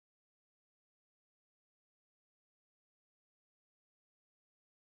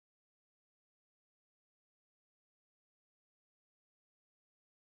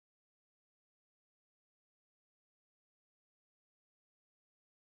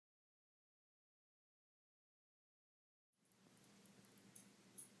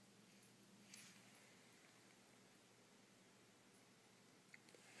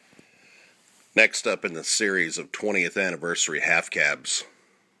Next up in the series of 20th anniversary half cabs,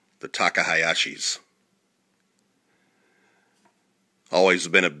 the Taka Hayashis. Always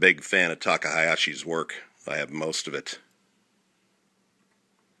been a big fan of Taka Hayashi's work. I have most of it.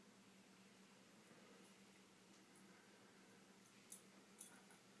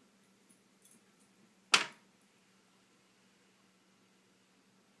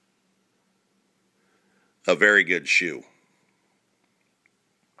 A very good shoe.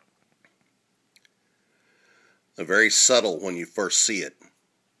 A very subtle when you first see it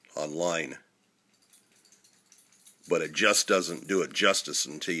online, but it just doesn't do it justice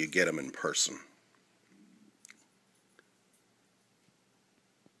until you get them in person.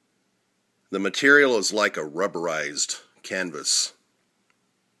 The material is like a rubberized canvas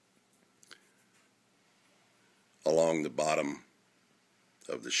along the bottom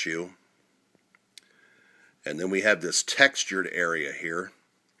of the shoe. And then we have this textured area here.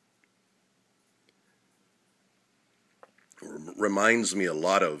 Reminds me a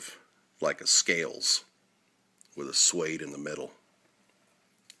lot of like a scales with a suede in the middle.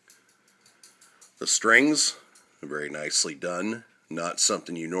 The strings are very nicely done. Not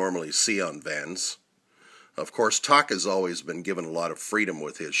something you normally see on Vans. Of course, Taka's always been given a lot of freedom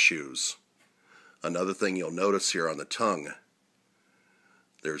with his shoes. Another thing you'll notice here on the tongue,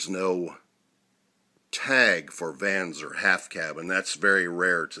 there's no tag for Vans or half cab, and that's very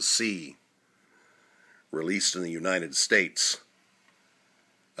rare to see released in the United States.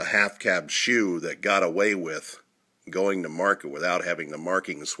 A half cab shoe that got away with going to market without having the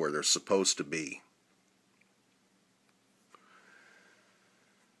markings where they're supposed to be.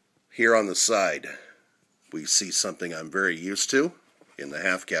 Here on the side, we see something I'm very used to in the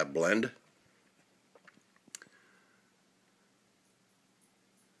half cab blend.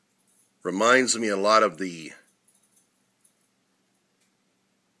 Reminds me a lot of the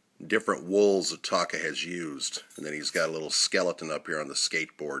different wools that Taka has used. And then he's got a little skeleton up here on the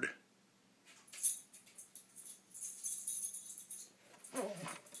skateboard.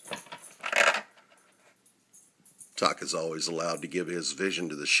 Taka's always allowed to give his vision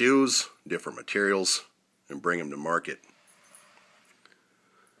to the shoes, different materials, and bring them to market.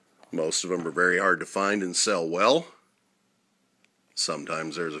 Most of them are very hard to find and sell well.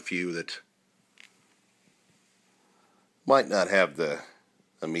 Sometimes there's a few that might not have the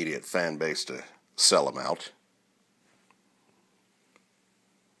immediate fan base to sell them out.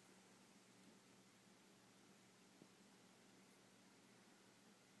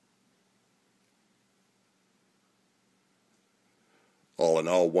 All in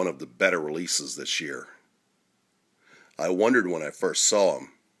all, one of the better releases this year. I wondered when I first saw them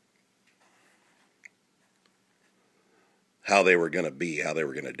how they were going to be, how they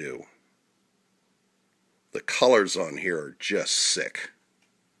were going to do. The colors on here are just sick.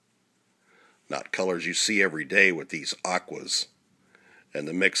 Not colors you see every day with these aquas and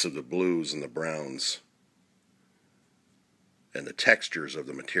the mix of the blues and the browns and the textures of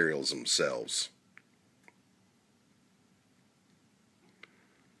the materials themselves.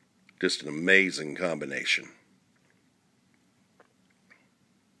 Just an amazing combination.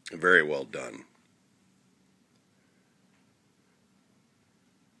 Very well done.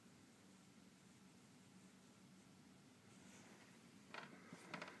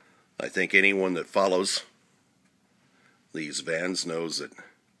 I think anyone that follows these Vans knows that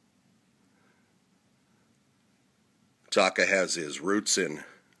Taka has his roots in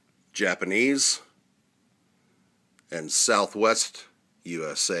Japanese and Southwest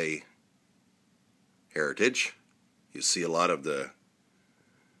USA heritage. You see a lot of the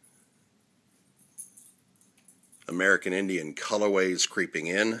American Indian colorways creeping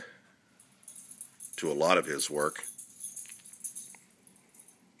in to a lot of his work.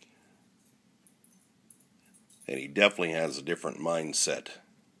 And he definitely has a different mindset.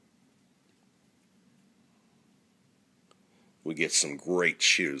 We get some great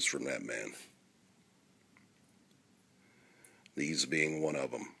shoes from that man. These being one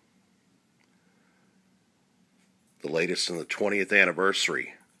of them. The latest in the 20th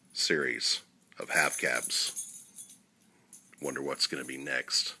anniversary series of half cabs. Wonder what's going to be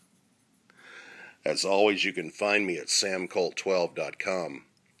next. As always, you can find me at samcolt12.com.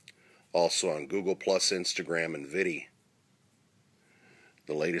 Also on Google+, Instagram, and Vidi.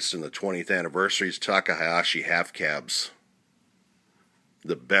 The latest in the 20th anniversary is Taka Hayashi half cabs.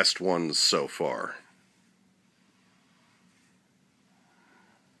 The best ones so far.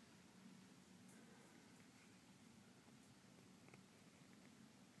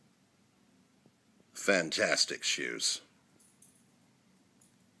 Fantastic shoes.